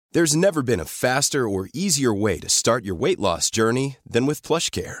There's never been a faster or easier way to start your weight loss journey than with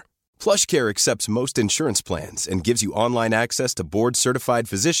PlushCare. PlushCare accepts most insurance plans and gives you online access to board-certified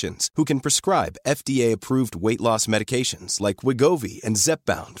physicians who can prescribe FDA-approved weight loss medications like Wegovy and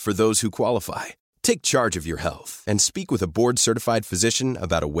Zepbound for those who qualify. Take charge of your health and speak with a board-certified physician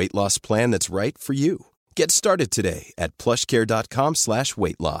about a weight loss plan that's right for you. Get started today at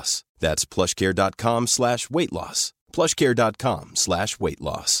plushcare.com/weight-loss. That's plushcare.com/weight-loss.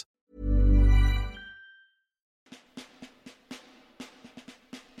 plushcare.com/weight-loss.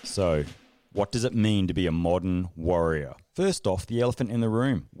 So, what does it mean to be a modern warrior? First off, the elephant in the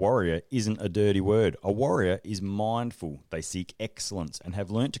room. Warrior isn't a dirty word. A warrior is mindful. They seek excellence and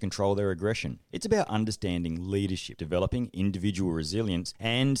have learnt to control their aggression. It's about understanding leadership, developing individual resilience,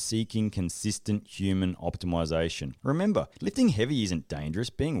 and seeking consistent human optimization. Remember, lifting heavy isn't dangerous.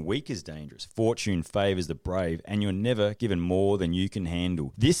 Being weak is dangerous. Fortune favors the brave, and you're never given more than you can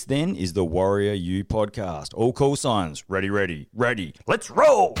handle. This, then, is the Warrior You podcast. All call signs. Ready, ready, ready. Let's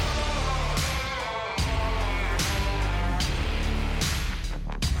roll!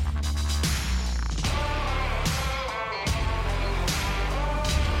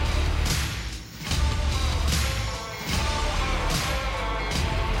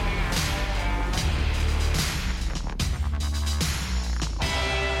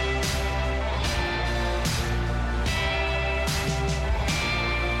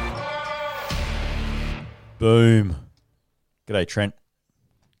 Boom. G'day, Trent.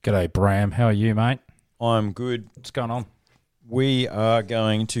 G'day, Bram. How are you, mate? I'm good. What's going on? We are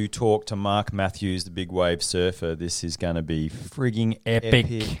going to talk to Mark Mathews, the big wave surfer. This is going to be frigging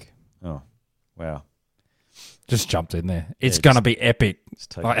epic. Oh, wow. Just jumped in there. It's going to be epic.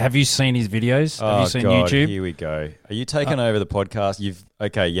 Like, have you seen his videos? Have you seen God, YouTube? Here we go. Are you taking over the podcast? You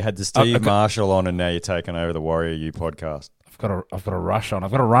had the Steve Marshall on, and now you're taking over the Warrior You podcast. I've got a rush on.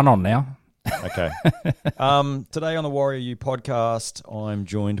 I've got a run on now. Okay. Today on the Warrior You podcast, I'm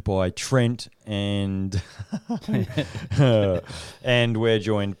joined by Trent and and we're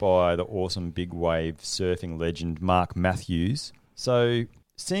joined by the awesome big wave surfing legend Mark Mathews. So,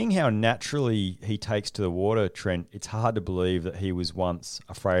 seeing how naturally he takes to the water, Trent, it's hard to believe that he was once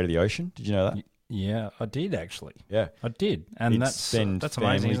afraid of the ocean. Did you know that? Yeah, I did actually. Yeah, I did, and that's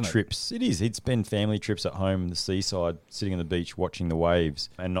amazing, isn't it? Trips. It is. He'd spend family trips at home, the seaside, sitting on the beach, watching the waves,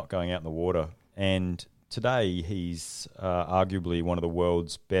 and not going out in the water. And today, he's arguably one of the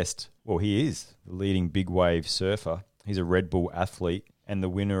world's best. Well, he is the leading big wave surfer. He's a Red Bull athlete and the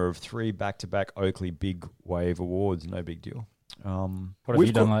winner of 3 back-to-back Oakley Big Wave Awards. No big deal. What have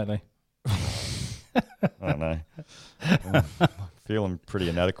you done lately? I don't know. I'm feeling pretty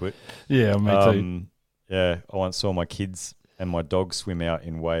inadequate. Yeah, me too. Yeah, I once saw my kids and my dog swim out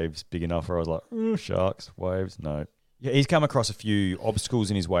in waves big enough where I was like, sharks, waves, no. Yeah, he's come across a few obstacles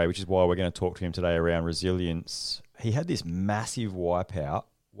in his way, which is why we're going to talk to him today around resilience. He had this massive wipeout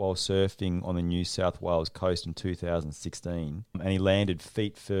while surfing on the New South Wales coast in 2016, and he landed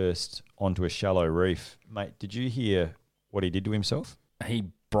feet first onto a shallow reef. Mate, did you hear what he did to himself? He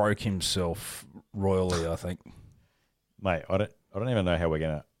broke himself royally, I think. Mate, I don't even know how we're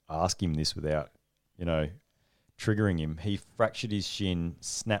going to ask him this without, triggering him. He fractured his shin,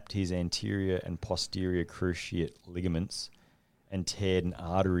 snapped his anterior and posterior cruciate ligaments, and teared an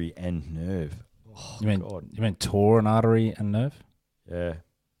artery and nerve. Oh, God. You mean tore an artery and nerve? Yeah.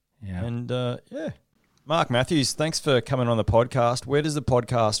 Yeah. And, Mark Mathews, thanks for coming on the podcast. Where does the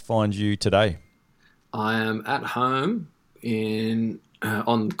podcast find you today? I am at home in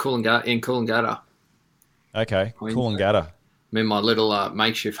Coolangatta. Okay, Coolangatta. I'm in my little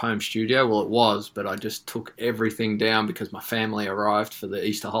makeshift home studio. Well, it was, but I just took everything down because my family arrived for the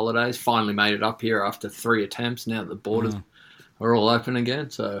Easter holidays. Finally made it up here after 3 attempts now that the borders are all open again.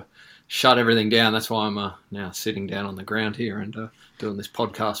 So shut everything down. That's why I'm now sitting down on the ground here and doing this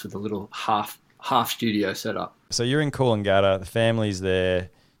podcast with a little half studio setup. So you're in Coolangatta. The family's there.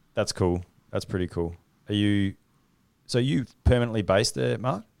 That's cool. That's pretty cool. Are you permanently based there,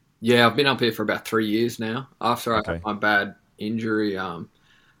 Mark? Yeah, I've been up here for about 3 years now. After I had my bad injury, I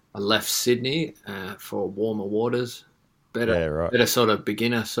left Sydney for warmer waters, better sort of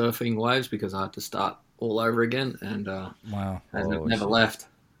beginner surfing waves because I had to start all over again. And never left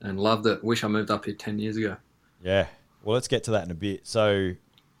and loved it. Wish I moved up here 10 years ago. Yeah. Well, let's get to that in a bit. So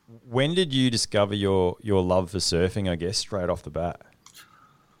when did you discover your love for surfing, I guess, straight off the bat?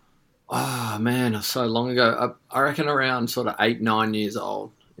 Oh, man, so long ago. I reckon around sort of 8, 9 years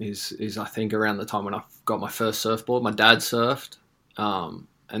old is I think around the time when I got my first surfboard. My dad surfed, and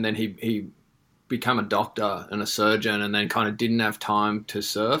then he became a doctor and a surgeon and then kind of didn't have time to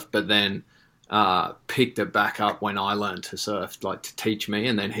surf. But then picked it back up when I learned to surf, like to teach me,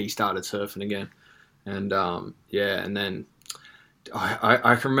 and then he started surfing again. And and then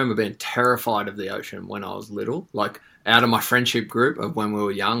I can remember being terrified of the ocean when I was little. Like out of my friendship group of when we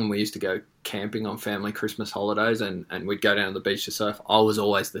were young, we used to go camping on family Christmas holidays, and we'd go down to the beach to surf. I was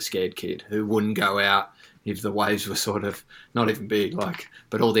always the scared kid who wouldn't go out if the waves were sort of not even big,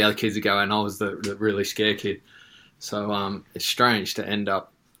 but all the other kids would go out, and I was the really scared kid. So it's strange to end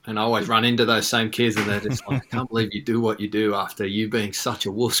up, and I always run into those same kids, and they're just like, I can't believe you do what you do after you being such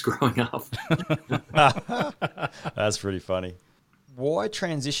a wuss growing up. That's pretty funny. Why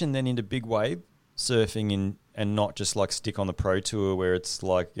transition then into big wave surfing and not just like stick on the pro tour where it's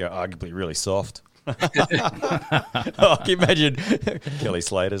like arguably really soft? Can you imagine Kelly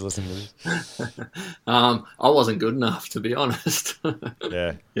Slater's listening to this? I wasn't good enough, to be honest.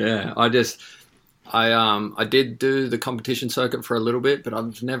 Yeah. I did do the competition circuit for a little bit, but I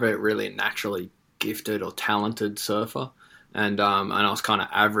was never really a naturally gifted or talented surfer, and I was kind of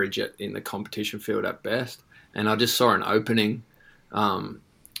average in the competition field at best. And I just saw an opening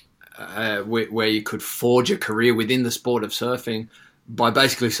where you could forge a career within the sport of surfing by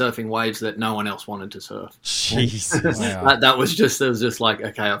basically surfing waves that no one else wanted to surf. Jesus. Wow. That was just like,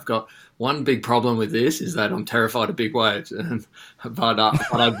 okay, I've got one big problem with this, is that I'm terrified of big waves. But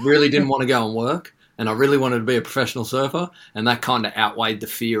I really didn't want to go and work, and I really wanted to be a professional surfer, and that kind of outweighed the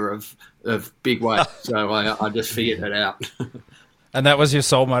fear of big waves. So I just figured it out. And that was your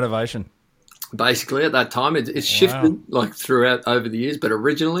sole motivation? Basically, at that time. It's shifted like throughout over the years, but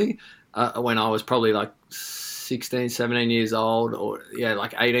originally when I was probably like 16, 17 years old, or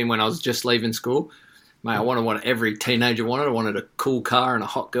like 18 when I was just leaving school, mate, I wanted what every teenager wanted. I wanted a cool car and a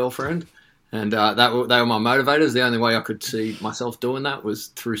hot girlfriend, and they were my motivators. The only way I could see myself doing that was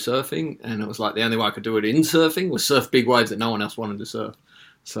through surfing, and it was like the only way I could do it in surfing was surf big waves that no one else wanted to surf.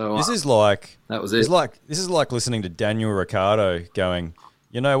 So this is like that was it. This is like listening to Daniel Ricciardo going,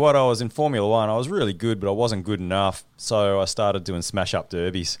 you know what, I was in Formula One, I was really good, but I wasn't good enough, so I started doing smash-up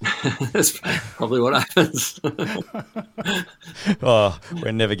derbies. That's probably what happens. Oh,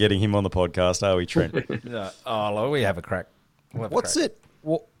 we're never getting him on the podcast, are we, Trent? Oh, we have a crack. What's it?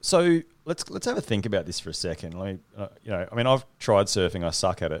 Well, so let's have a think about this for a second. I've tried surfing, I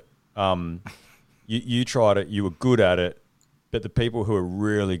suck at it. You tried it, you were good at it, but the people who are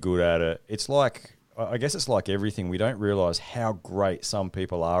really good at it, it's like, I guess it's like everything. We don't realise how great some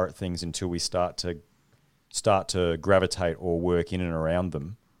people are at things until we start to gravitate or work in and around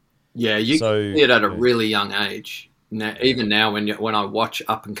them. Yeah, you can see it at a really young age. Now, even now, when I watch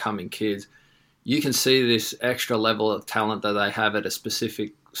up and coming kids, you can see this extra level of talent that they have at a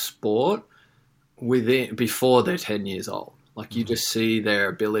specific sport before they're 10 years old. Like you just see their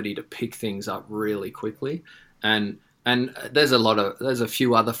ability to pick things up really quickly, and there's a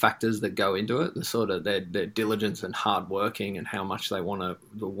few other factors that go into it. The sort of their diligence and hard working and how much they want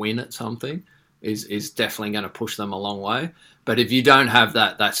to win at something is definitely going to push them a long way. But if you don't have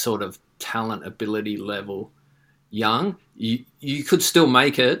that sort of talent ability level young, you could still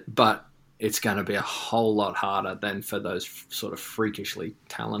make it, but it's going to be a whole lot harder than for those sort of freakishly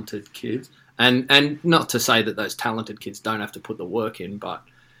talented kids. And not to say that those talented kids don't have to put the work in, but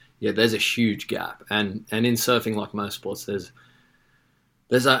yeah, there's a huge gap, and in surfing, like most sports, there's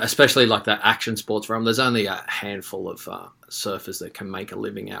especially like the action sports realm, there's only a handful of surfers that can make a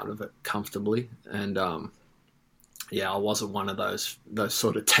living out of it comfortably, and I wasn't one of those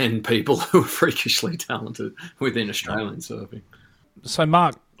sort of 10 people who were freakishly talented within Australian surfing. So,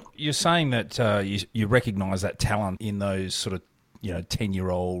 Mark, you're saying that you recognise that talent in those sort of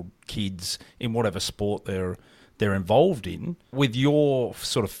 10-year-old kids in whatever sport they're involved in. With your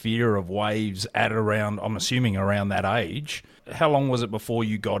sort of fear of waves at around, I'm assuming around that age, how long was it before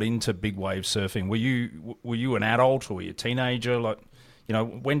you got into big wave surfing? Were you an adult or were you a teenager?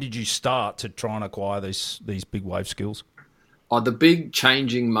 When did you start to try and acquire these big wave skills? The big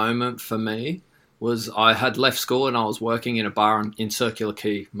changing moment for me was I had left school and I was working in a bar in Circular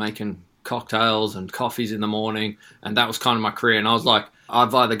Quay making cocktails and coffees in the morning, and that was kind of my career. And I was like,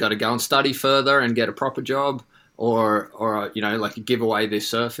 I've either got to go and study further and get a proper job, or give away this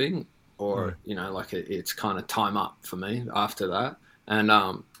surfing, or it's kind of time up for me after that. And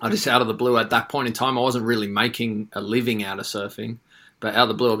I just, out of the blue, at that point in time, I wasn't really making a living out of surfing, but out of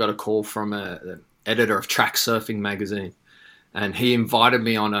the blue I got a call from an editor of Track Surfing magazine, and he invited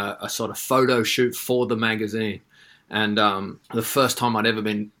me on a sort of photo shoot for the magazine, and the first time I'd ever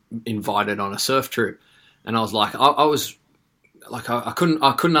been invited on a surf trip. And I was like, I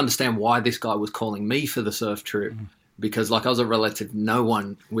couldn't understand why this guy was calling me for the surf trip, because I was a relative no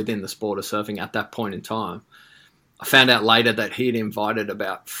one within the sport of surfing at that point in time. I found out later that he had invited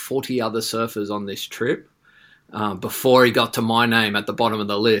about 40 other surfers on this trip before he got to my name at the bottom of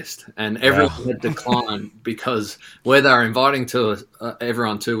the list. And everyone had declined because where they were inviting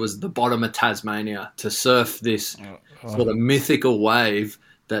everyone to was the bottom of Tasmania to surf this sort of mythical wave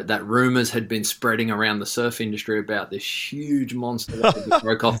that rumours had been spreading around the surf industry about this huge monster that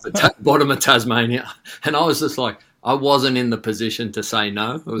broke off the bottom of Tasmania. And I was just like, I wasn't in the position to say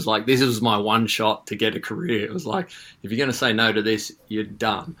no. It was like, this was my one shot to get a career. It was like, if you're going to say no to this, you're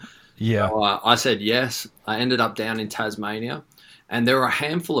done. Yeah. So, I said yes. I ended up down in Tasmania. And there were a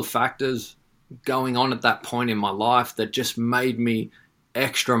handful of factors going on at that point in my life that just made me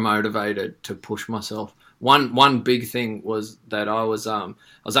extra motivated to push myself. One big thing was that I was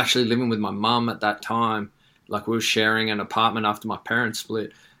actually living with my mum at that time. Like, we were sharing an apartment after my parents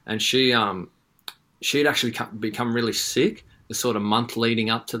split, and she'd actually become really sick the sort of month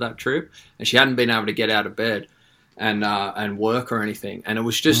leading up to that trip, and she hadn't been able to get out of bed and work or anything. And it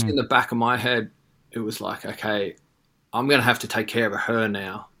was just in the back of my head, it was like, okay, I'm going to have to take care of her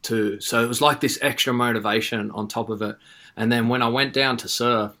now too. So it was like this extra motivation on top of it. And then when I went down to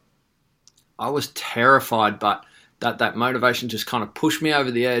surf, I was terrified, but that motivation just kind of pushed me over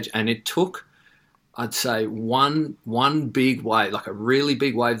the edge. And it took, I'd say, one big wave, like a really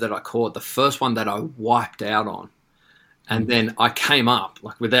big wave that I caught, the first one that I wiped out on. And then I came up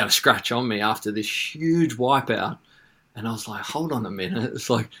like without a scratch on me after this huge wipeout. And I was like, hold on a minute.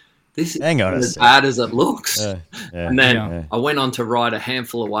 It's like, this is as bad as it looks. And then I went on to ride a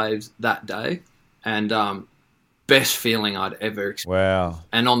handful of waves that day, and best feeling I'd ever experienced. Wow.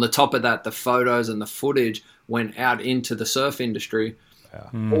 And on the top of that, the photos and the footage went out into the surf industry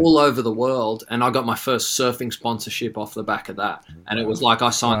all over the world. And I got my first surfing sponsorship off the back of that. And it was like I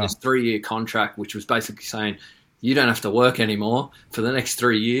signed this 3-year contract, which was basically saying, you don't have to work anymore for the next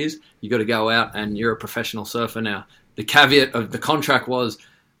 3 years. You got to go out and you're a professional surfer now. The caveat of the contract was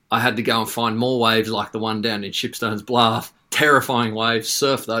I had to go and find more waves like the one down in Shipstone's Bluff, terrifying waves,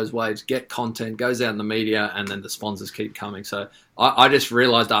 surf those waves, get content, goes out in the media, and then the sponsors keep coming. So I just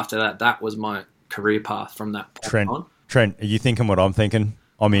realised after that was my career path from that point on. Trent, are you thinking what I'm thinking?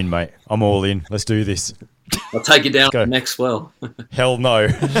 I'm in, mate. I'm all in. Let's do this. I'll take you down to the next swell. Hell no.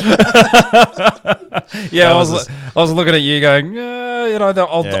 Yeah, I was looking at you going,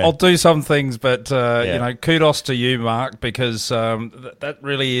 I'll do some things, but kudos to you, Mark, because that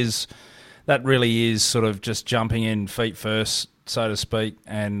really is sort of just jumping in feet first, so to speak,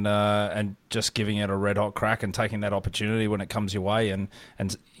 and just giving it a red hot crack and taking that opportunity when it comes your way, and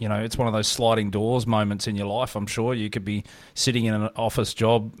it's one of those sliding doors moments in your life. I'm sure you could be sitting in an office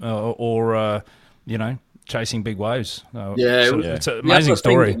job or chasing big waves. It's an amazing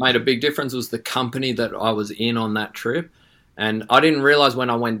story. What made a big difference was the company that I was in on that trip. And I didn't realize when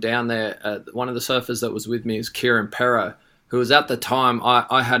I went down there, one of the surfers that was with me is Kieran Perro, who was at the time,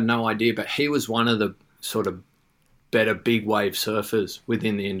 I had no idea, but he was one of the sort of better big wave surfers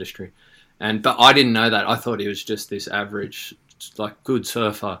within the industry. But I didn't know that. I thought he was just this average, like, good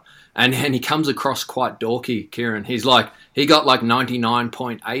surfer. And he comes across quite dorky, Kieran. He got like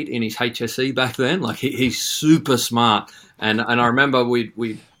 99.8 in his HSE back then. Like, he's super smart. And I remember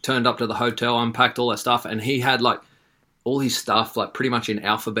we turned up to the hotel, unpacked all our stuff, and he had like all his stuff like pretty much in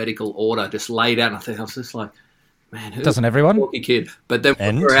alphabetical order just laid out. And I was just like, man, doesn't everyone? Dorky kid. But then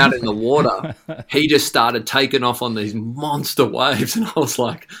when we were out in the water, he just started taking off on these monster waves, and I was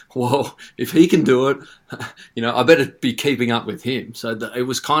like, whoa, if he can do it, I better be keeping up with him. So it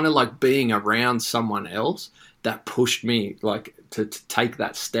was kind of like being around someone else that pushed me like to take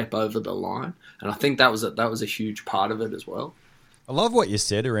that step over the line, and I think that was a huge part of it as well. I love what you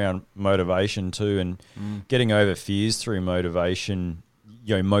said around motivation too, and getting over fears through motivation.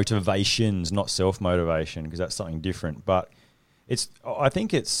 Motivations, not self-motivation, because that's something different. But I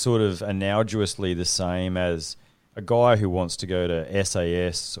think it's sort of analogously the same as a guy who wants to go to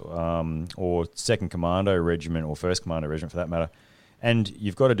SAS or 2nd Commando Regiment or 1st Commando Regiment for that matter, and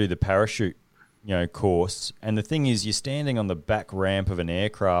you've got to do the parachute course. And the thing is, you're standing on the back ramp of an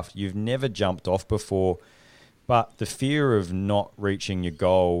aircraft you've never jumped off before, but the fear of not reaching your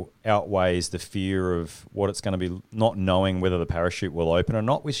goal outweighs the fear of what it's going to be, not knowing whether the parachute will open or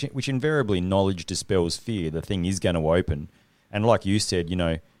not, which invariably knowledge dispels fear. The thing is going to open. And like you said,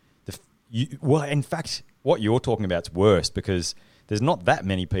 in fact, what you're talking about is worse, because there's not that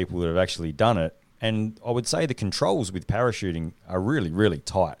many people that have actually done it. And I would say the controls with parachuting are really, really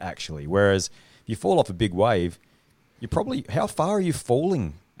tight, actually. Whereas if you fall off a big wave, how far are you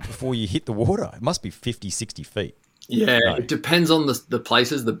falling before you hit the water? It must be 50, 60 feet. Yeah, It depends on the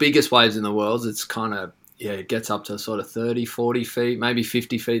places. The biggest waves in the world, it's kind of, it gets up to sort of 30, 40 feet, maybe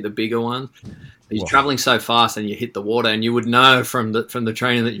 50 feet, the bigger ones. You're traveling so fast and you hit the water, and you would know from the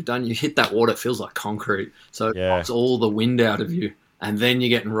training that you've done, you hit that water, it feels like concrete. So it knocks all the wind out of you, and then you're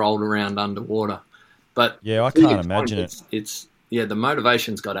getting rolled around underwater. But yeah, I can't imagine it. It's the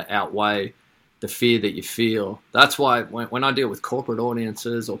motivation's got to outweigh the fear that you feel. That's why when I deal with corporate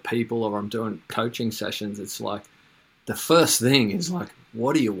audiences or people, or I'm doing coaching sessions, it's like the first thing is like,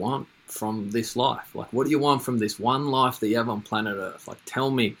 what do you want from this life? Like, what do you want from this one life that you have on planet Earth? Like,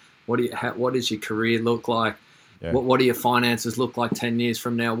 tell me, what does your career look like? Yeah. What do your finances look like 10 years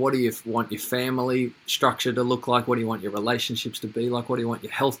from now? What do you want your family structure to look like? What do you want your relationships to be like? What do you want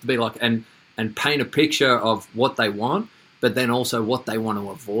your health to be like? And paint a picture of what they want, but then also what they want to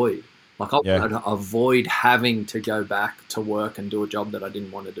avoid. Like, I wanted to avoid having to go back to work and do a job that I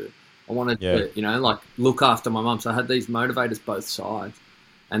didn't want to do. I wanted to, like, look after my mum. So I had these motivators both sides.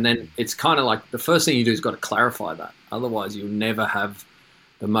 And then it's kind of like the first thing you do is got to clarify that. Otherwise, you'll never have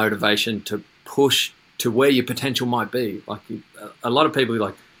the motivation to push to where your potential might be. Like, a lot of people,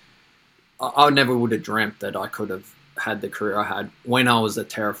 like, I never would have dreamt that I could have had the career I had when I was a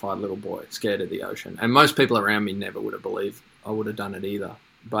terrified little boy, scared of the ocean. And most people around me never would have believed I would have done it either.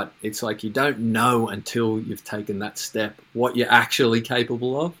 But it's like you don't know until you've taken that step what you're actually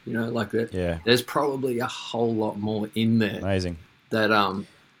capable of. You know, like that. Yeah. There's probably a whole lot more in there. Amazing.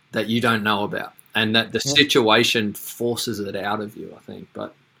 That you don't know about, and that the situation forces it out of you, I think.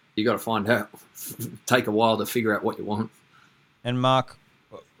 But you got to find out. Take a while to figure out what you want. And Mark,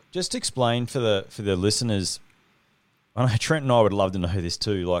 just explain for the listeners. I know Trent and I would love to know this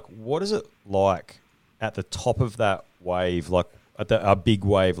too. Like, what is it like at the top of that wave? Like, a big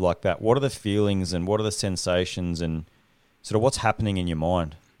wave like that, what are the feelings and what are the sensations and sort of what's happening in your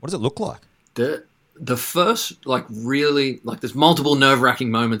mind? What does it look like? The first, like, really, like, there's multiple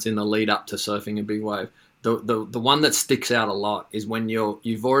nerve-wracking moments in the lead up to surfing a big wave. The one that sticks out a lot is when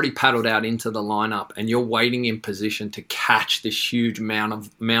you've already paddled out into the lineup and you're waiting in position to catch this huge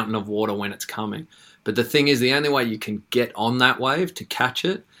mountain of water when it's coming. But the thing is, the only way you can get on that wave to catch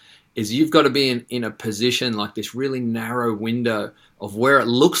it is you've got to be in a position like this really narrow window of where it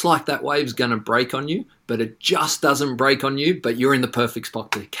looks like that wave's going to break on you, but it just doesn't break on you, but you're in the perfect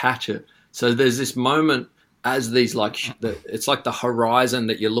spot to catch it. So there's this moment as these, like, it's like the horizon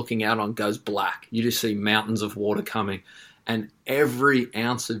that you're looking out on goes black. You just see mountains of water coming, and every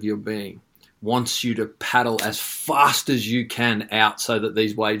ounce of your being wants you to paddle as fast as you can out so that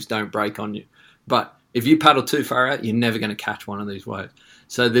these waves don't break on you. But if you paddle too far out, you're never going to catch one of these waves.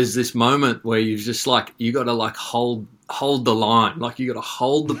 So there's this moment where you just, like, you got to, like, hold the line. Like, you got to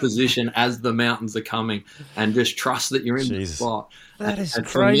hold the position as the mountains are coming and just trust that you're in the spot. That is and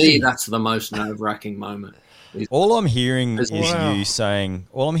crazy. For me, that's the most nerve-wracking moment. All I'm hearing is you saying,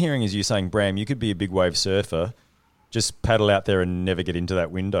 Bram, you could be a big wave surfer. Just paddle out there and never get into that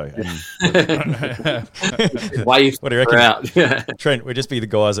window. Wave. What do you reckon? Out. Trent, we'd just be the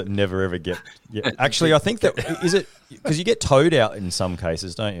guys that never ever get. Yeah. Actually, I think that is it because you get towed out in some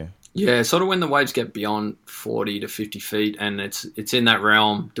cases, don't you? Yeah, sort of when the waves get beyond 40 to 50 feet, and it's in that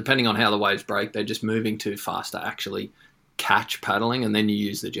realm. Depending on how the waves break, they're just moving too fast to actually catch paddling, and then you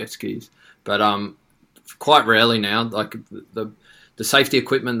use the jet skis. But quite rarely now, like the safety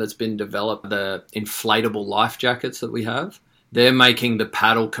equipment that's been developed, the inflatable life jackets that we have, they're making the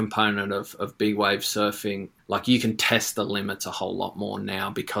paddle component of big wave surfing, like, you can test the limits a whole lot more now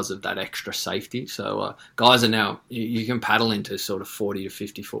because of that extra safety. So guys are now, you can paddle into sort of 40 to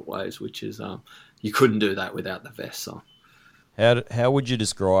 50 foot waves, which is, you couldn't do that without the vests on. How would you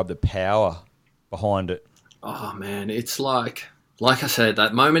describe the power behind it? Oh man, it's like I said,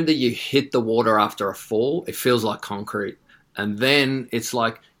 that moment that you hit the water after a fall, it feels like concrete. And then it's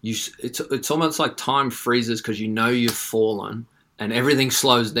like it's almost like time freezes because you know you've fallen and everything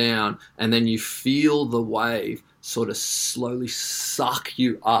slows down, and then you feel the wave sort of slowly suck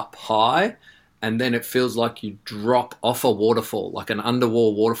you up high, and then it feels like you drop off a waterfall, like an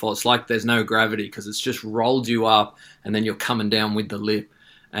underwater waterfall. It's like there's no gravity because it's just rolled you up, and then you're coming down with the lip,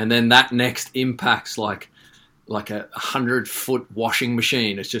 and then that next impact's like a 100-foot washing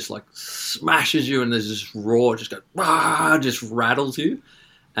machine. It's just like smashes you, and there's this roar, just rattles you,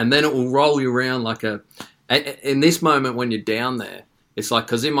 and then it will roll you around like in this moment when you're down there, it's like,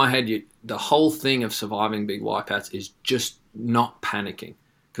 because in my head, the whole thing of surviving big wipeouts is just not panicking,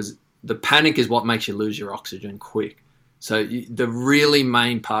 because the panic is what makes you lose your oxygen quick. So the really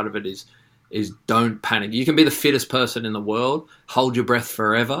main part of it is don't panic. You can be the fittest person in the world, hold your breath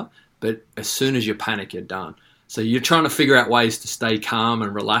forever, but as soon as you panic, you're done. So you're trying to figure out ways to stay calm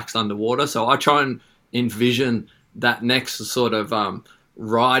and relaxed underwater. So I try and envision that next sort of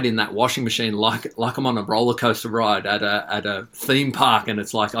ride in that washing machine like I'm on a roller coaster ride at a theme park, and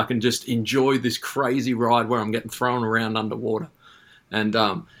it's like I can just enjoy this crazy ride where I'm getting thrown around underwater. And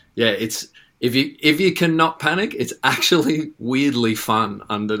it's if you cannot panic, it's actually weirdly fun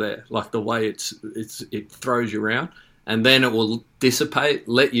under there, like the way it throws you around, and then it will dissipate,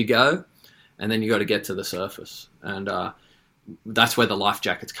 let you go, and then you got to get to the surface. And that's where the life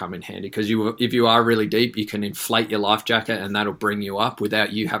jackets come in handy, because if you are really deep, you can inflate your life jacket and that'll bring you up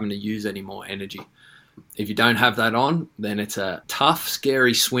without you having to use any more energy. If you don't have that on, then it's a tough,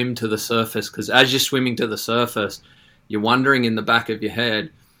 scary swim to the surface, because as you're swimming to the surface, you're wondering in the back of your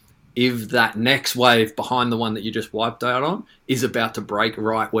head if that next wave behind the one that you just wiped out on is about to break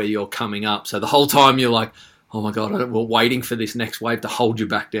right where you're coming up. So the whole time you're like, oh my God, we're waiting for this next wave to hold you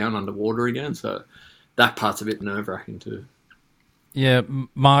back down underwater again. So that part's a bit nerve-wracking too. Yeah,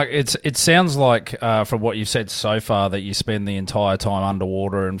 Mark, it sounds like from what you've said so far that you spend the entire time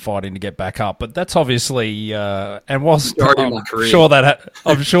underwater and fighting to get back up. But that's obviously and whilst I'm sure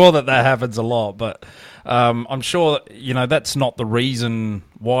that happens a lot, but I'm sure that's not the reason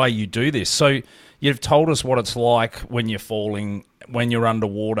why you do this. So you've told us what it's like when you're falling, when you're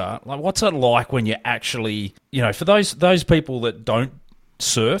underwater. Like, what's it like when you're actually, for those people that don't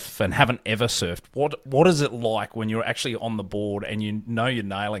surf and haven't ever surfed, what is it like when you're actually on the board and you're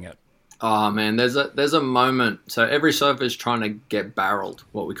nailing it? Oh man, there's a moment. So every surfer is trying to get barreled,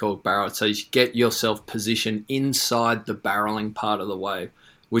 what we call barreled. So you get yourself positioned inside the barreling part of the wave,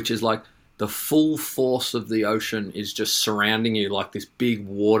 which is like the full force of the ocean is just surrounding you like this big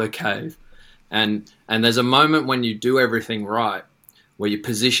water cave. And there's a moment when you do everything right, where you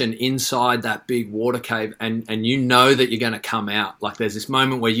position inside that big water cave and you know that you're going to come out. Like there's this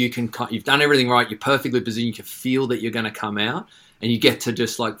moment where you've done everything right, you're perfectly positioned, you can feel that you're going to come out, and you get to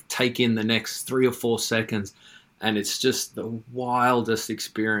just like take in the next 3 or 4 seconds, and it's just the wildest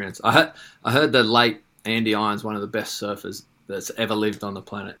experience. I heard the late Andy Irons, one of the best surfers that's ever lived on the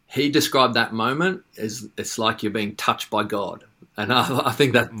planet, he described that moment as it's like you're being touched by God. And I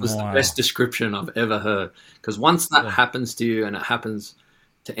think that was the best description I've ever heard. Because once that happens to you, and it happens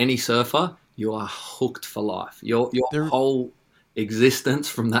to any surfer, you are hooked for life. Your whole existence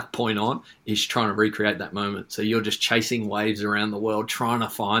from that point on is trying to recreate that moment. So you're just chasing waves around the world, trying to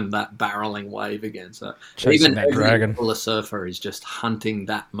find that barreling wave again. So chasing that dragon. Even a surfer is just hunting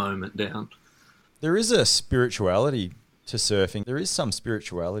that moment down. There is a spirituality to surfing. There is some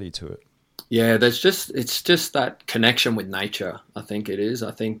spirituality to it. Yeah, it's just that connection with nature. I think it is.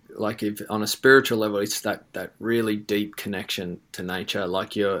 I think like if on a spiritual level, it's that really deep connection to nature.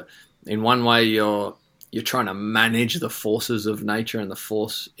 Like you're trying to manage the forces of nature and the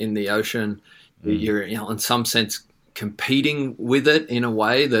force in the ocean. You're in some sense competing with it in a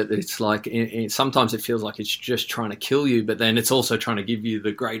way that it's like sometimes it feels like it's just trying to kill you, but then it's also trying to give you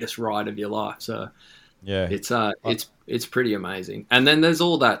the greatest ride of your life. So yeah, it's pretty amazing. And then there's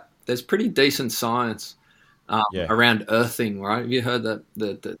all that. There's pretty decent science around earthing, right? Have you heard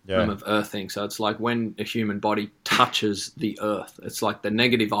the term of earthing? So it's like when a human body touches the earth, it's like the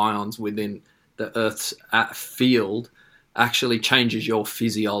negative ions within the earth's field actually changes your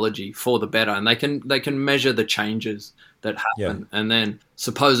physiology for the better. And they can measure the changes that happen. And then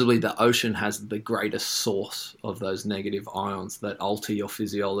supposedly the ocean has the greatest source of those negative ions that alter your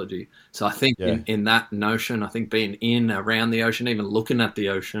physiology. So I think in that notion, I think being around the ocean, even looking at the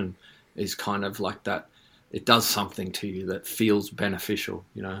ocean is kind of like that. It does something to you that feels beneficial,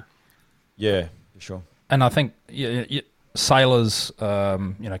 Yeah, for sure. And I think sailors,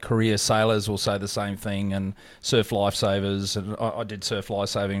 career sailors will say the same thing, and surf lifesavers. And I did surf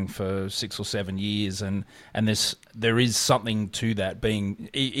lifesaving for 6 or 7 years, and there is something to that, being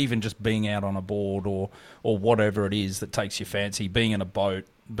even just being out on a board or whatever it is that takes your fancy, being in a boat,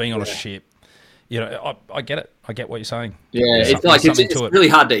 being on a ship. I get it. I get what you're saying. Yeah, it's like it's really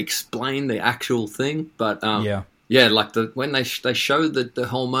hard to explain the actual thing, but yeah, like when they show the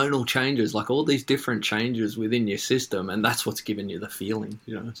hormonal changes, like all these different changes within your system, and that's what's giving you the feeling,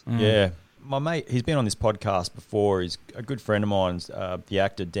 Yeah. My mate, he's been on this podcast before. He's a good friend of mine, the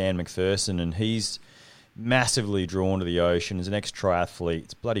actor Dan McPherson, and he's massively drawn to the ocean. He's an ex-triathlete.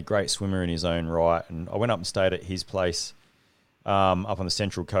 He's a bloody great swimmer in his own right. And I went up and stayed at his place up on the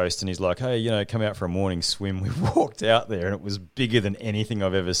Central Coast, and he's like, hey, come out for a morning swim. We walked out there, and it was bigger than anything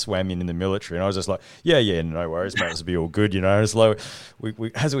I've ever swam in the military. And I was just like, yeah, no worries, mate, this will be all good, It's like,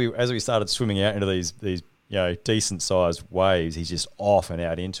 as we started swimming out into these decent sized waves, he's just off and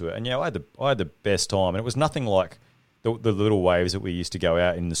out into it. And I had the best time, and it was nothing like the little waves that we used to go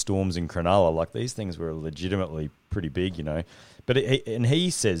out in the storms in Cronulla. Like these things were legitimately pretty big, But he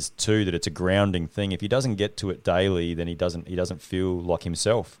says too that it's a grounding thing. If he doesn't get to it daily, then he doesn't feel like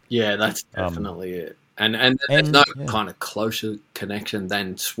himself. Yeah, that's definitely it. And there's no kind of closer connection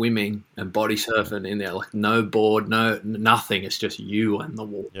than swimming and body surfing in there. Like no board, nothing. It's just you and the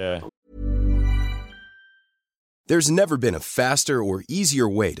water. Yeah. There's never been a faster or easier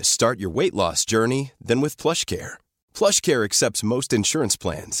way to start your weight loss journey than with PlushCare. PlushCare accepts most insurance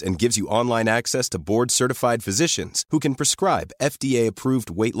plans and gives you online access to board-certified physicians who can prescribe FDA-approved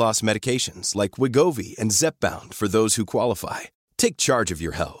weight loss medications like Wegovy and Zepbound for those who qualify. Take charge of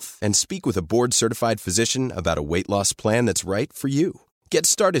your health and speak with a board-certified physician about a weight loss plan that's right for you. Get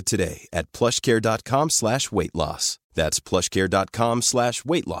started today at plushcare.com/weight loss. That's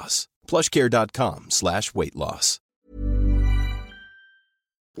plushcare.com/weight loss. plushcare.com/weight loss.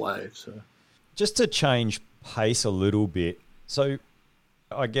 Just to change pace a little bit, so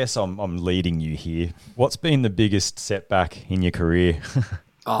I guess I'm leading you here. What's been the biggest setback in your career?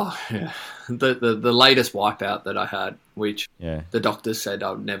 Oh, yeah. The latest wipeout that I had, which the doctors said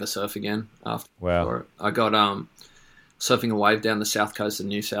I would never surf again after. Wow. I got surfing a wave down the south coast of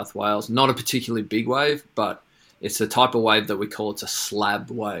New South Wales. Not a particularly big wave, but it's the type of wave that we call it's a slab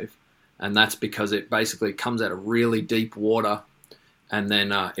wave. And that's because it basically comes out of really deep water and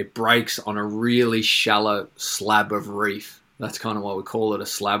then it breaks on a really shallow slab of reef. That's kind of why we call it a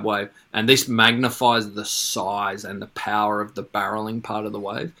slab wave. And this magnifies the size and the power of the barreling part of the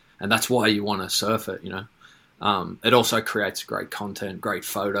wave. And that's why you want to surf it, you know. It also creates great content, great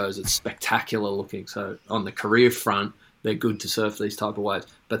photos. It's spectacular looking. So on the career front, they're good to surf these type of waves,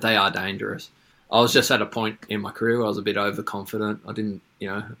 but they are dangerous. I was just at a point in my career where I was a bit overconfident. I didn't, you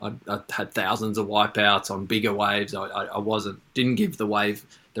know, I had thousands of wipeouts on bigger waves. I didn't give the wave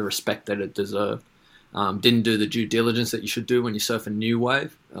the respect that it deserved. Didn't do the due diligence that you should do when you surf a new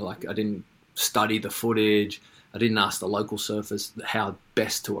wave. Like I didn't study the footage. I didn't ask the local surfers how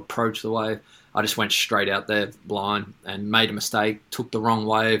best to approach the wave. I just went straight out there blind and made a mistake, took the wrong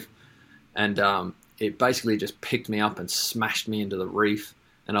wave, and it basically just picked me up and smashed me into the reef.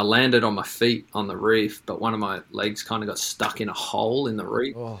 And I landed on my feet on the reef, but one of my legs kind of got stuck in a hole in the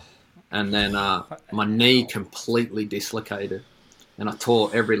reef. Oh. And then my knee completely dislocated. And I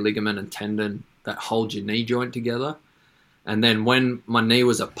tore every ligament and tendon that holds your knee joint together. And then when my knee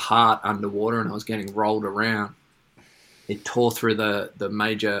was apart underwater and I was getting rolled around, it tore through the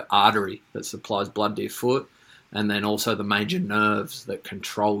major artery that supplies blood to your foot, and then also the major nerves that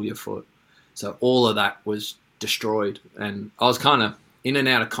control your foot. So all of that was destroyed. And I was kind of in and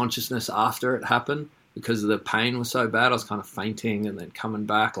out of consciousness after it happened because the pain was so bad. I was kind of fainting and then coming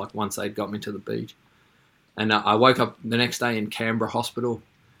back, like once they'd got me to the beach. And I woke up the next day in Canberra Hospital,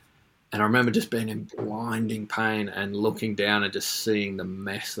 and I remember just being in blinding pain and looking down and just seeing the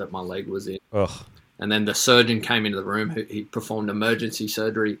mess that my leg was in. Ugh. And then the surgeon came into the room. He performed emergency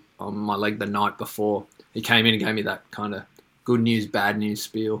surgery on my leg the night before. He came in and gave me that kind of good news, bad news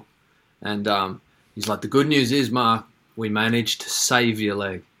spiel. And he's like, the good news is, Mark, we managed to save your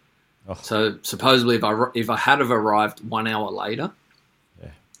leg. Oh. So supposedly if I had have arrived 1 hour later,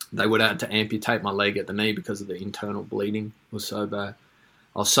 they would have had to amputate my leg at the knee because of the internal bleeding was so bad.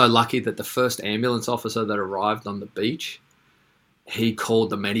 I was so lucky that the first ambulance officer that arrived on the beach, he called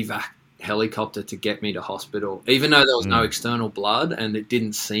the medevac helicopter to get me to hospital. Even though there was no external blood and it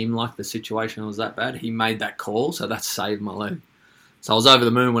didn't seem like the situation was that bad, he made that call, so that saved my leg. So I was over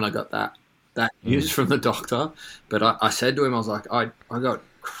the moon when I got that news from the doctor. But I said to him, I was like, I got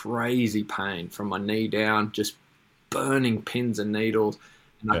crazy pain from my knee down, just burning pins and needles,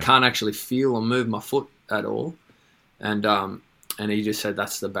 and I can't actually feel or move my foot at all. And he just said,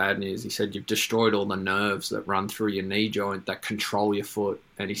 that's the bad news. He said, you've destroyed all the nerves that run through your knee joint that control your foot.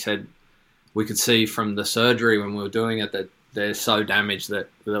 And he said, we could see from the surgery when we were doing it that they're so damaged that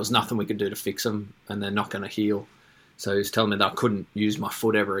there was nothing we could do to fix them and they're not going to heal. So he was telling me that I couldn't use my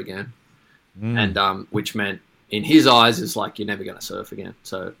foot ever again. And which meant in his eyes is like, you're never going to surf again.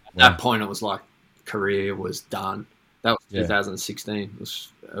 So at that point it was like career was done. That was 2016.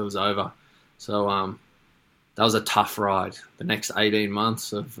 It was over. So that was a tough ride. The next 18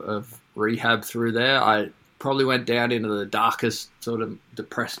 months of rehab through there, I probably went down into the darkest sort of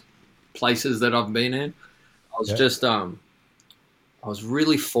depressed places that I've been in. I was just, I was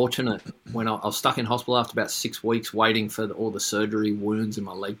really fortunate when I was stuck in hospital after about 6 weeks waiting for all the surgery wounds in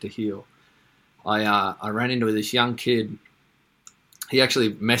my leg to heal. I ran into this young kid. He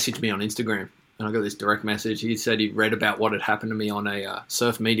actually messaged me on Instagram, and I got this direct message. He said he read about what had happened to me on a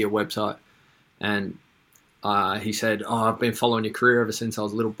surf media website, and he said, I've been following your career ever since I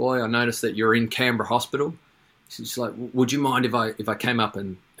was a little boy. I noticed that you're in Canberra Hospital. He's like, would you mind if I came up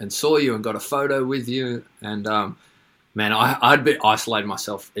and saw you and got a photo with you? And man, I'd be isolating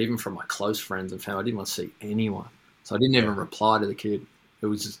myself even from my close friends and family. I didn't want to see anyone, so I didn't even reply to the kid. It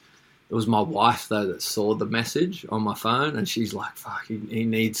was my wife though that saw the message on my phone, and she's like, "Fuck, he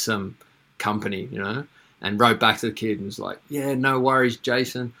needs some company," and wrote back to the kid and was like, "Yeah, no worries,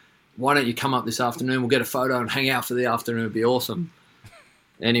 Jason. Why don't you come up this afternoon? We'll get a photo and hang out for the afternoon. It'd be awesome."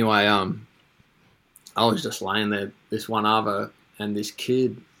 Anyway, I was just laying there this one arvo, and this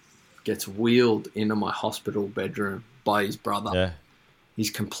kid gets wheeled into my hospital bedroom by his brother. Yeah.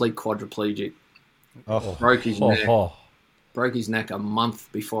 He's complete quadriplegic. Oh. Broke his neck. Oh. Broke his neck a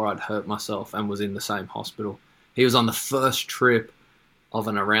month before I'd hurt myself and was in the same hospital. He was on the first trip of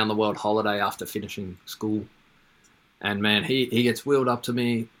an around-the-world holiday after finishing school. And, man, he gets wheeled up to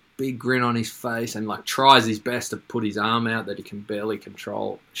me, big grin on his face, and, like, tries his best to put his arm out that he can barely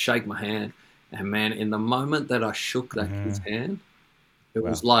control, shake my hand. And, man, in the moment that I shook that kid's hand, it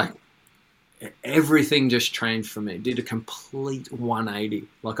was like everything just changed for me. It did a complete 180.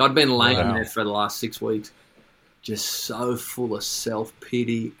 Like, I'd been laying there for the last 6 weeks, just so full of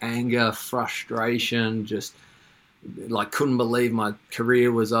self-pity, anger, frustration, just like couldn't believe my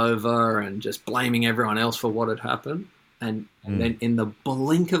career was over and just blaming everyone else for what had happened. And then in the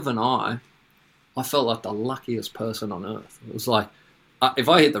blink of an eye, I felt like the luckiest person on earth. It was like, if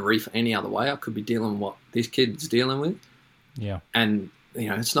I hit the reef any other way, I could be dealing with what this kid's dealing with. Yeah. And,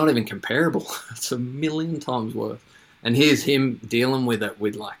 it's not even comparable. It's a million times worse. And here's him dealing with it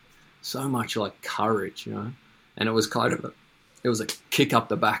with like so much like courage, And it was kind of it was a kick up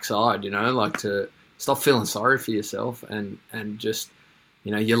the backside, like to stop feeling sorry for yourself and just,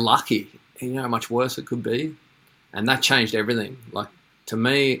 you're lucky. You know how much worse it could be. And that changed everything. Like to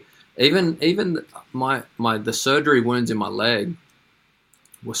me, even the surgery wounds in my leg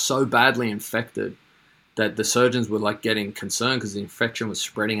were so badly infected that the surgeons were like getting concerned because the infection was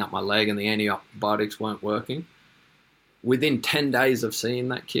spreading up my leg and the antibiotics weren't working. Within 10 days of seeing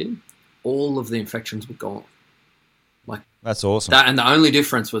that kid, all of the infections were gone. Like that's awesome. And the only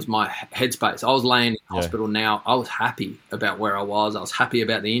difference was my headspace. I was laying in hospital now. I was happy about where I was. I was happy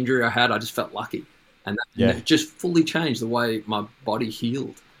about the injury I had. I just felt lucky. And that just fully changed the way my body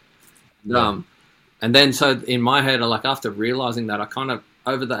healed. And then so in my head, like after realizing that, I kind of,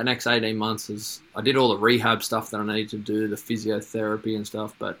 over the next 18 months, I did all the rehab stuff that I needed to do, the physiotherapy and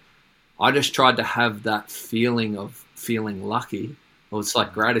stuff, but I just tried to have that feeling of feeling lucky. Well, it's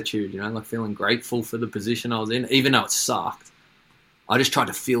like gratitude, like feeling grateful for the position I was in, even though it sucked. I just tried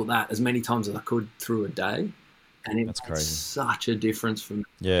to feel that as many times as I could through a day. And it made such a difference for me.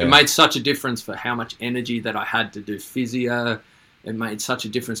 Yeah. It made such a difference for how much energy that I had to do physio. It made such a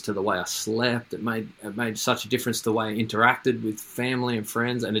difference to the way I slept. It made such a difference to the way I interacted with family and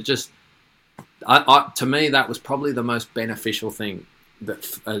friends. And it just, to me, that was probably the most beneficial thing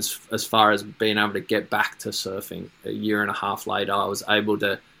that, as far as being able to get back to surfing. A year and a half later, I was able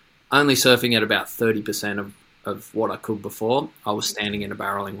to, only surfing at about 30% of what I could before, I was standing in a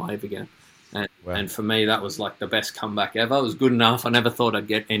barreling wave again. And for me, that was like the best comeback ever. It was good enough. I never thought I'd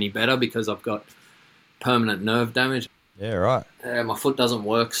get any better because I've got permanent nerve damage. Yeah, right. My foot doesn't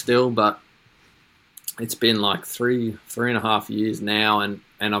work still, but it's been like three and a half years now, and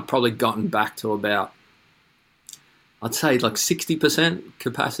I've probably gotten back to about, I'd say like 60%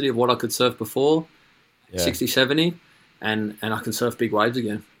 capacity of what I could surf before, 60, 70, and I can surf big waves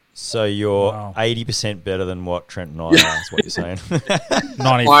again. So you're 80% better than what Trent and I are, is what you're saying.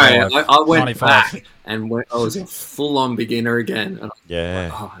 95. I went 95. back and I was a full-on beginner again.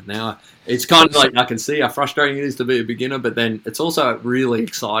 And now it's kind of like I can see how frustrating it is to be a beginner, but then it's also really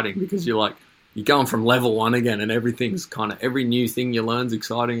exciting because you're going from level one again, and everything's kind of, every new thing you learn's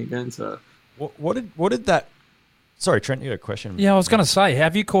exciting again. So what did that? Sorry, Trent, you had a question. Yeah, I was going to say,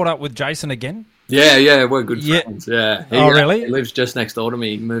 have you caught up with Jason again? Yeah, we're good friends. Yeah. Really? He lives just next door to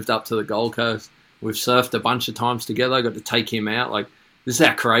me. He moved up to the Gold Coast. We've surfed a bunch of times together. I got to take him out. Like, this is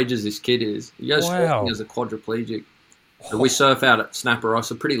how courageous this kid is. He goes surfing as a quadriplegic. So we surf out at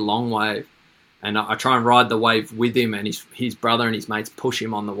Snapperos, a pretty long wave. And I try and ride the wave with him, and his brother and his mates push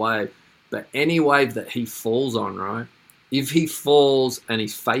him on the wave. But any wave that he falls on, right, if he falls and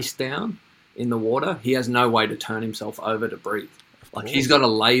he's face down in the water, he has no way to turn himself over to breathe. Like, he's got to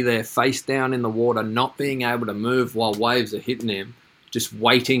lay there face down in the water, not being able to move while waves are hitting him, just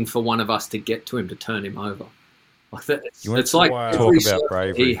waiting for one of us to get to him to turn him over. Like that, it's like talk about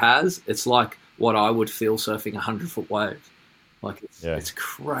bravery. He has. It's like what I would feel surfing 100-foot waves. Like it's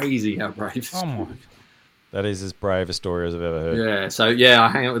crazy how brave. Oh my! That is as brave a story as I've ever heard. Yeah. So I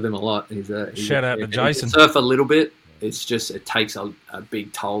hang out with him a lot. Shout out to Jason. He can surf a little bit. It's just it takes a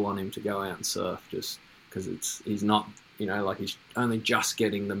big toll on him to go out and surf, just because he's not. He's only just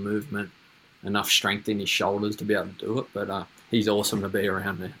getting the movement enough strength in his shoulders to be able to do it. But he's awesome to be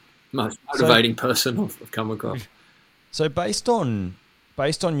around, man. Most motivating person I've come across. So based on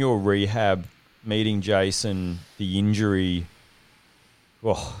your rehab, meeting Jason, the injury,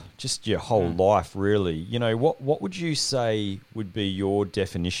 just your whole life, really, you know, what would you say would be your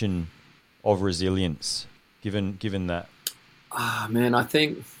definition of resilience, given that? Man, I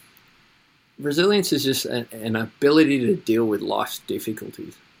think resilience is just an ability to deal with life's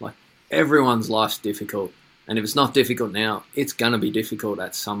difficulties. Like, everyone's life's difficult, and if it's not difficult now, it's going to be difficult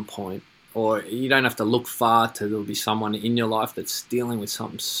at some point. Or you don't have to look far to there'll be someone in your life that's dealing with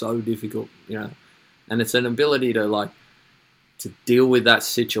something so difficult, you know. And it's an ability to deal with that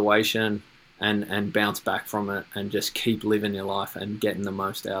situation and bounce back from it and just keep living your life and getting the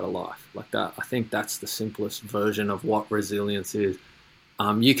most out of life. Like that, I think that's the simplest version of what resilience is.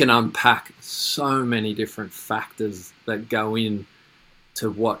 You can unpack so many different factors that go in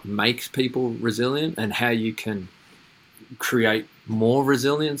to what makes people resilient and how you can create more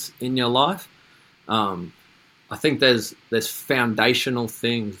resilience in your life. I think there's foundational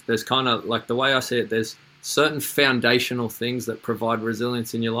things. There's kind of, like, the way I see it, there's certain foundational things that provide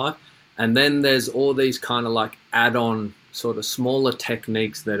resilience in your life. And then there's all these kind of like add-on sort of smaller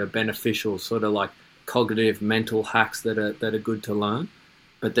techniques that are beneficial, sort of like cognitive mental hacks that are good to learn.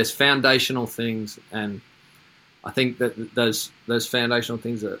 But there's foundational things, and I think that those foundational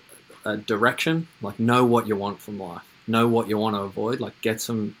things are direction, like know what you want from life, know what you want to avoid, like get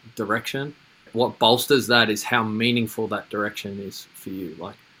some direction. What bolsters that is how meaningful that direction is for you.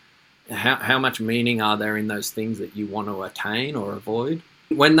 Like how much meaning are there in those things that you want to attain or avoid?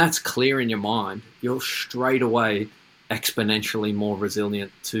 When that's clear in your mind, you're straight away exponentially more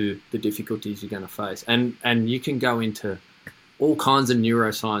resilient to the difficulties you're going to face. And you can go into all kinds of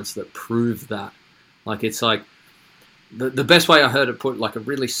neuroscience that prove that. Like, it's like the best way I heard it put, like a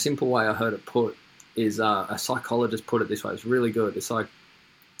really simple way I heard it put, is a psychologist put it this way. It's really good. It's like,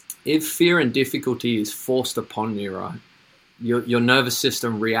 if fear and difficulty is forced upon you, right, your nervous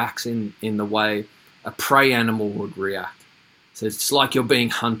system reacts in the way a prey animal would react. So it's like you're being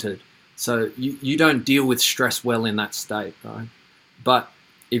hunted. So you don't deal with stress well in that state, right? But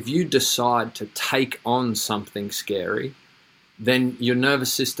if you decide to take on something scary, then your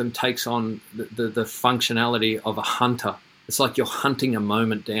nervous system takes on the functionality of a hunter. It's like you're hunting a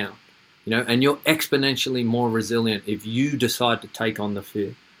moment down, you know, and you're exponentially more resilient if you decide to take on the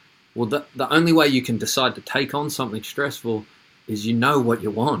fear. Well, the only way you can decide to take on something stressful is you know what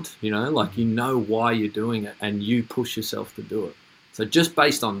you want, you know, like you know why you're doing it and you push yourself to do it. So just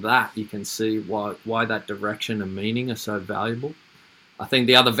based on that, you can see why that direction and meaning are so valuable. I think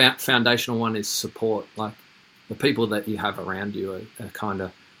the other foundational one is support. Like, the people that you have around you are kind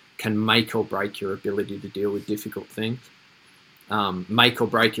of can make or break your ability to deal with difficult things, make or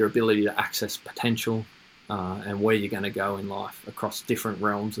break your ability to access potential and where you're going to go in life across different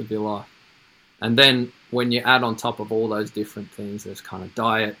realms of your life. And then when you add on top of all those different things, there's kind of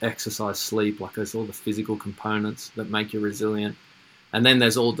diet, exercise, sleep, like there's all the physical components that make you resilient. And then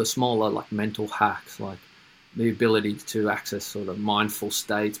there's all the smaller, like, mental hacks, like the ability to access sort of mindful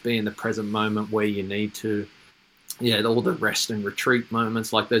states, be in the present moment where you need to. Yeah, all the rest and retreat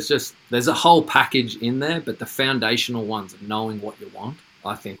moments. Like, there's a whole package in there, but the foundational ones of knowing what you want,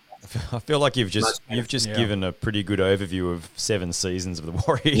 I think. I feel like you've just given a pretty good overview of 7 seasons of the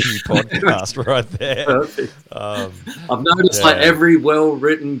Warrior U podcast right there. Perfect. I've noticed like every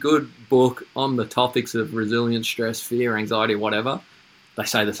well-written good book on the topics of resilience, stress, fear, anxiety, whatever, they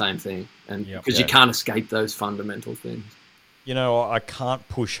say the same thing, and because you can't escape those fundamental things. You know, I can't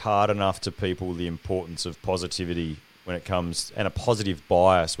push hard enough to people the importance of positivity when it comes, and a positive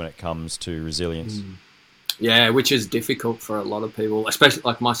bias when it comes to resilience. Yeah, which is difficult for a lot of people, especially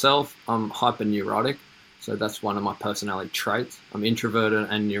like myself. I'm hyper-neurotic, so that's one of my personality traits. I'm introverted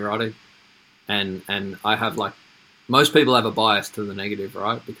and neurotic, and I have, like, most people have a bias to the negative,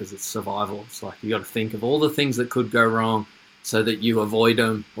 right? Because it's survival. It's like you got to think of all the things that could go wrong so that you avoid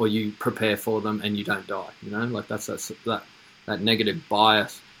them or you prepare for them and you don't die. You know, like that's that negative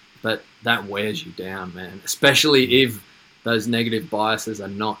bias, but that wears you down, man. Especially if those negative biases are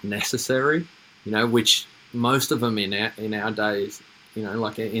not necessary. You know, which most of them in our days, you know,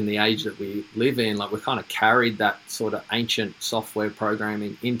 like in the age that we live in, like we've kind of carried that sort of ancient software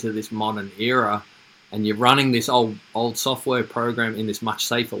programming into this modern era, and you're running this old software program in this much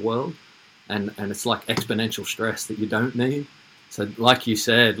safer world, and it's like exponential stress that you don't need. So like you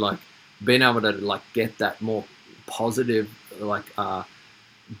said, like being able to like get that more positive like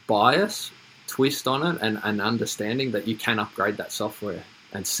bias twist on it and understanding that you can upgrade that software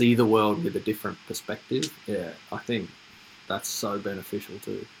and see the world with a different perspective. Yeah, I think that's so beneficial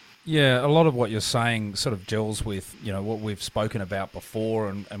too. Yeah, a lot of what you're saying sort of gels with, what we've spoken about before,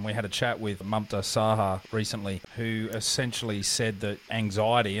 and we had a chat with Mamta Saha recently, who essentially said that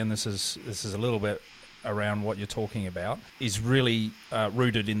anxiety, and this is a little bit around what you're talking about, is really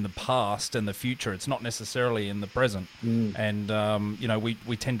rooted in the past and the future. It's not necessarily in the present. And,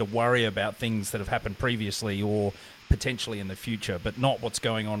 we tend to worry about things that have happened previously or potentially in the future, but not what's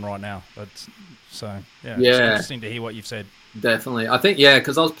going on right now. It's interesting to hear what you've said. Definitely. I think,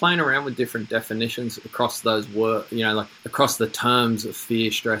 because I was playing around with different definitions across those like across the terms of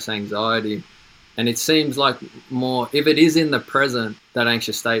fear, stress, anxiety. And it seems like more, if it is in the present, that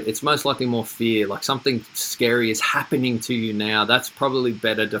anxious state, it's most likely more fear, like something scary is happening to you now. That's probably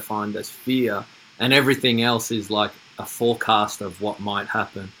better defined as fear. And everything else is like a forecast of what might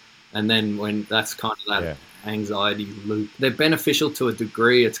happen. And then when that's kind of that anxiety loop, they're beneficial to a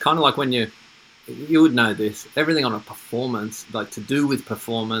degree. It's kind of like when you would know this, everything on a performance, like to do with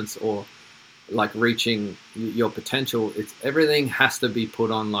performance or like reaching your potential, it's everything has to be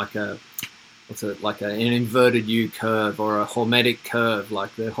put on like an inverted U curve or a hormetic curve.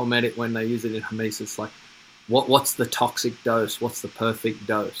 Like the hormetic, when they use it in hormesis, like what's the toxic dose? What's the perfect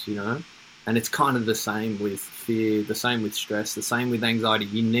dose, And it's kind of the same with fear, the same with stress, the same with anxiety.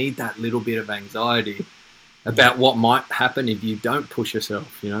 You need that little bit of anxiety about what might happen if you don't push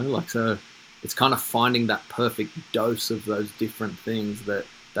yourself, so it's kind of finding that perfect dose of those different things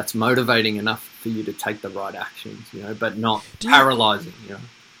that's motivating enough for you to take the right actions, but not paralyzing,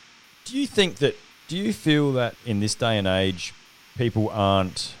 Do you feel that in this day and age, people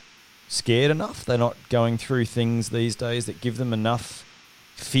aren't scared enough? They're not going through things these days that give them enough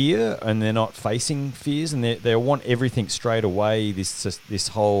fear, and they're not facing fears, and they want everything straight away, this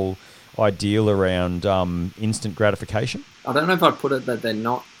whole ideal around instant gratification? I don't know if I'd put it that they're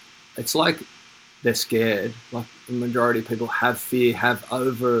not. It's like they're scared. Like the majority of people have fear, have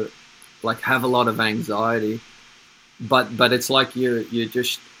a lot of anxiety, but it's like you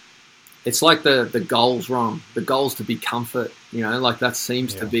just. It's like the goal's wrong. The goal's to be comfort. Like that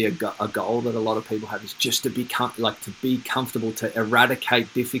seems to be a goal that a lot of people have, is just to be comfortable, to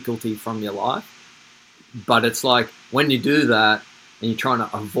eradicate difficulty from your life. But it's like when you do that and you're trying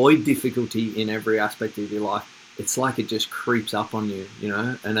to avoid difficulty in every aspect of your life, it's like it just creeps up on you,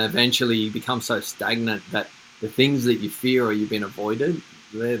 and eventually you become so stagnant that the things that you fear or you've been avoided,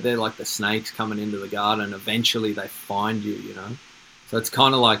 they're like the snakes coming into the garden. Eventually they find you, So it's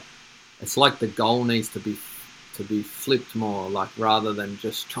kind of like, it's like the goal needs to be flipped more, like rather than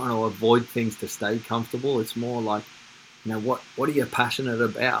just trying to avoid things to stay comfortable. It's more like, what are you passionate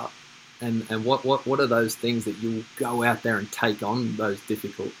about? And what are those things that you'll go out there and take on those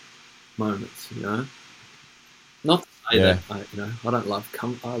difficult moments, Not to say that, I don't love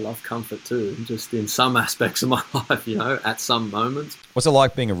I love comfort too, just in some aspects of my life, at some moments. What's it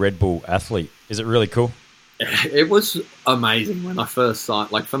like being a Red Bull athlete? Is it really cool? It was amazing when I first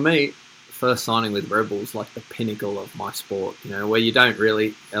signed. Like for me, first signing with Red Bull was like the pinnacle of my sport, where you don't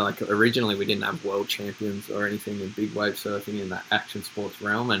really, like originally we didn't have world champions or anything in big wave surfing in that action sports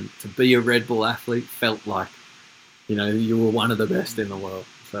realm. And to be a Red Bull athlete felt like, you were one of the best in the world.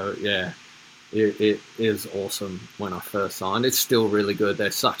 So yeah. It is awesome when I first signed. It's still really good.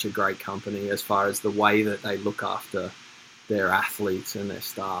 They're such a great company as far as the way that they look after their athletes and their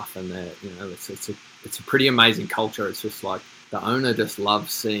staff, and their, it's a pretty amazing culture. It's just like the owner just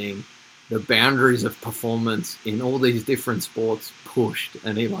loves seeing the boundaries of performance in all these different sports pushed,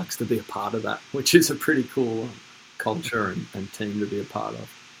 and he likes to be a part of that, which is a pretty cool culture and team to be a part of.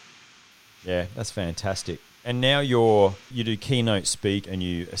 Yeah, that's fantastic. And now you do keynote speak and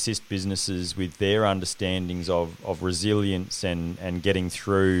you assist businesses with their understandings of resilience and getting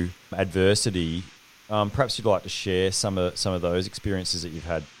through adversity. Perhaps you'd like to share some of those experiences that you've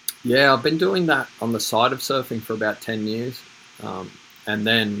had. Yeah, I've been doing that on the side of surfing for about 10 years. And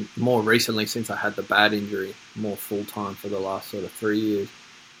then more recently, since I had the bad injury, more full-time for the last sort of 3 years.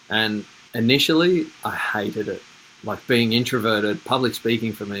 And initially, I hated it. Like being introverted, public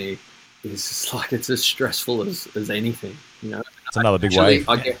speaking for me is just like, it's as stressful as anything, It's another big wave.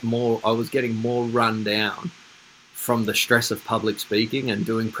 I was getting more run down from the stress of public speaking and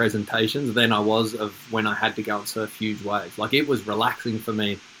doing presentations than I was of when I had to go and surf huge waves. Like it was relaxing for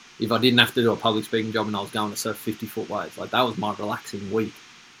me if I didn't have to do a public speaking job and I was going to surf 50-foot waves. Like that was my relaxing week.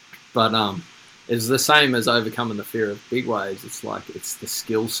 But it's the same as overcoming the fear of big waves. It's like, it's the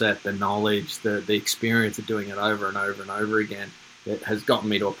skill set, the knowledge, the experience of doing it over and over and over again that has gotten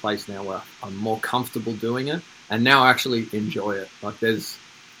me to a place now where I'm more comfortable doing it, and now I actually enjoy it. Like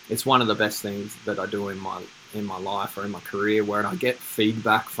it's one of the best things that I do in my life or in my career, where I get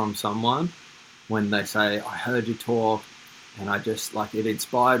feedback from someone when they say, I heard you talk, And I just it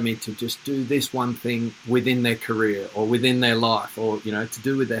inspired me to just do this one thing within their career or within their life or, to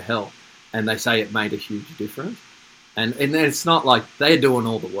do with their health. And they say it made a huge difference. And it's not like they're doing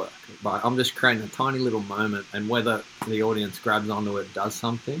all the work. Right? I'm just creating a tiny little moment, and whether the audience grabs onto it, does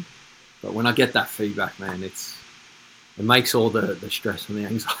something. But when I get that feedback, man, it makes all the stress and the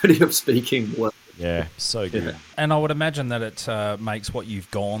anxiety of speaking work. Yeah, so good. Yeah. And I would imagine that it makes what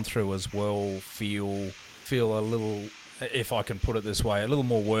you've gone through as well feel a little, if I can put it this way, a little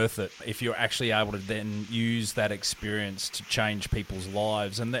more worth it if you're actually able to then use that experience to change people's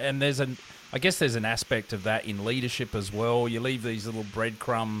lives. And I guess there's an aspect of that in leadership as well. You leave these little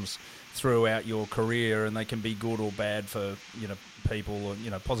breadcrumbs throughout your career, and they can be good or bad for people, or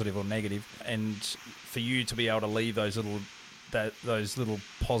positive or negative. And for you to be able to leave those little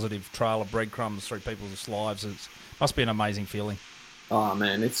positive trail of breadcrumbs through people's lives, must be an amazing feeling. Oh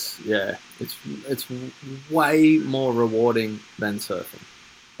man, it's way more rewarding than surfing.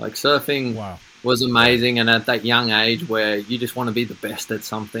 Like surfing. Wow. Was amazing, and at that young age where you just want to be the best at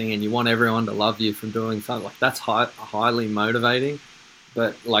something and you want everyone to love you from doing something, that's highly motivating.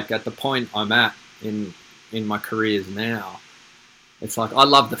 But at the point I'm at in my careers now, it's I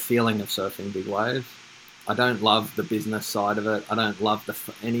love the feeling of surfing big waves. I don't love the business side of it. I don't love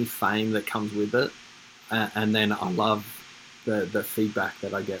any fame that comes with it, and then I love the feedback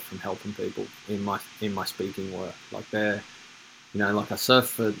that I get from helping people in my speaking work. I surf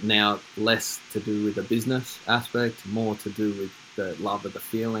for now less to do with the business aspect, more to do with the love of the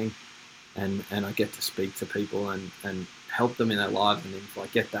feeling, and I get to speak to people and help them in their lives, and if I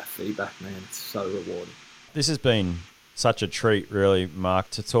get that feedback, man, it's so rewarding. This has been such a treat, really, Mark,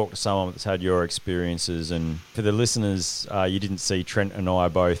 to talk to someone that's had your experiences. And for the listeners, you didn't see Trent and I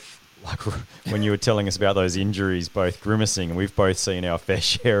both, when you were telling us about those injuries, both grimacing, and we've both seen our fair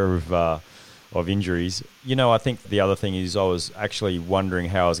share of injuries. I think the other thing is I was actually wondering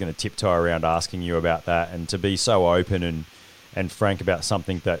how I was going to tiptoe around asking you about that, and to be so open and frank about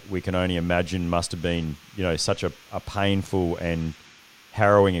something that we can only imagine must have been, such a painful and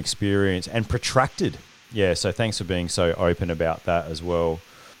harrowing experience and protracted. Yeah, so thanks for being so open about that as well.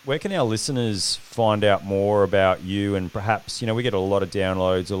 Where can our listeners find out more about you? And perhaps, we get a lot of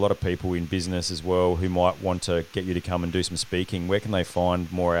downloads, a lot of people in business as well who might want to get you to come and do some speaking. Where can they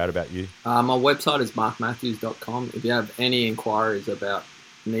find more out about you? My website is markmathews.com. If you have any inquiries about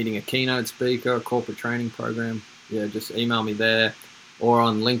needing a keynote speaker, a corporate training program, just email me there, or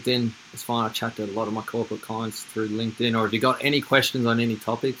on LinkedIn. It's fine. I chat to a lot of my corporate clients through LinkedIn. Or if you've got any questions on any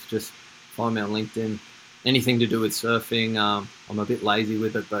topics, just find me on LinkedIn. Anything to do with surfing, I'm a bit lazy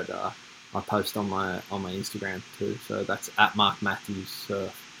with it, but I post on my Instagram too. So that's at Mark Mathews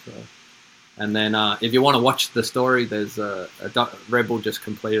Surf. So. And then if you want to watch the story, there's Rebel just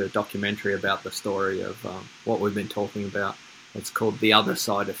completed a documentary about the story of what we've been talking about. It's called The Other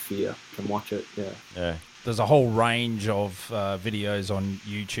Side of Fear. You can watch it. Yeah. There's a whole range of videos on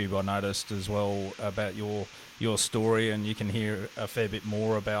YouTube, I noticed as well, about your story, and you can hear a fair bit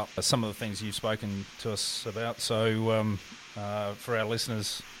more about some of the things you've spoken to us about. So for our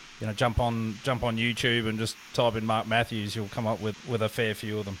listeners, jump on YouTube and just type in Mark Mathews. You'll come up with a fair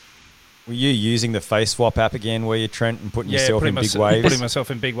few of them. Were you using the Face Swap app again, were you, Trent, and putting yourself in big waves? Putting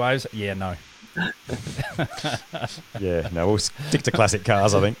myself in big waves? Yeah, no. Yeah, no, we'll stick to classic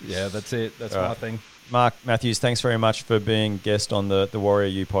cars, I think. Yeah, that's it. That's my thing. Mark Mathews, thanks very much for being guest on the Warrior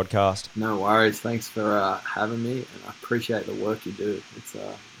U podcast. No worries. Thanks for having me, and I appreciate the work you do. It's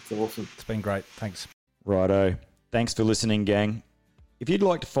awesome. It's been great. Thanks. Righto. Thanks for listening, gang. If you'd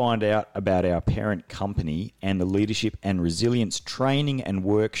like to find out about our parent company and the leadership and resilience training and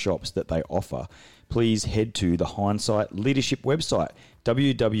workshops that they offer, please head to the Hindsight Leadership website,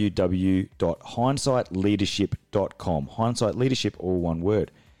 www.hindsightleadership.com. Hindsight Leadership, all one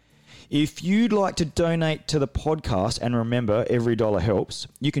word. If you'd like to donate to the podcast, and remember, every dollar helps,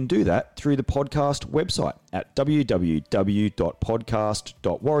 you can do that through the podcast website at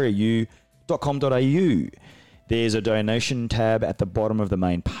www.podcast.warriorU.com.au. There's a donation tab at the bottom of the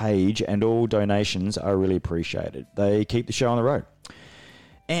main page, and all donations are really appreciated. They keep the show on the road.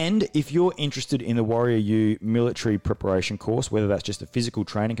 And if you're interested in the Warrior U military preparation course, whether that's just a physical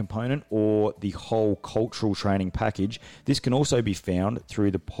training component or the whole cultural training package, this can also be found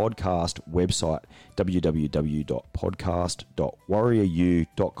through the podcast website,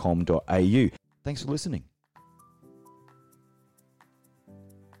 www.podcast.warriorU.com.au. Thanks for listening.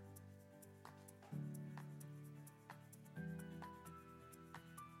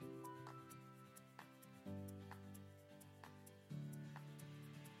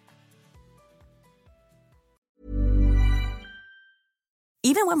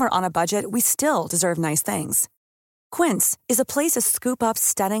 Even when we're on a budget, we still deserve nice things. Quince is a place to scoop up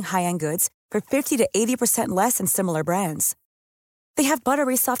stunning high-end goods for 50 to 80% less than similar brands. They have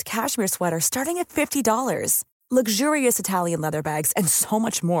buttery soft cashmere sweaters starting at $50, luxurious Italian leather bags, and so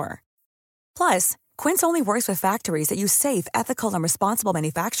much more. Plus, Quince only works with factories that use safe, ethical, and responsible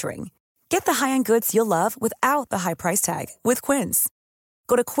manufacturing. Get the high-end goods you'll love without the high price tag with Quince.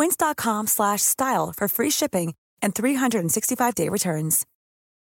 Go to quince.com/style for free shipping and 365-day returns.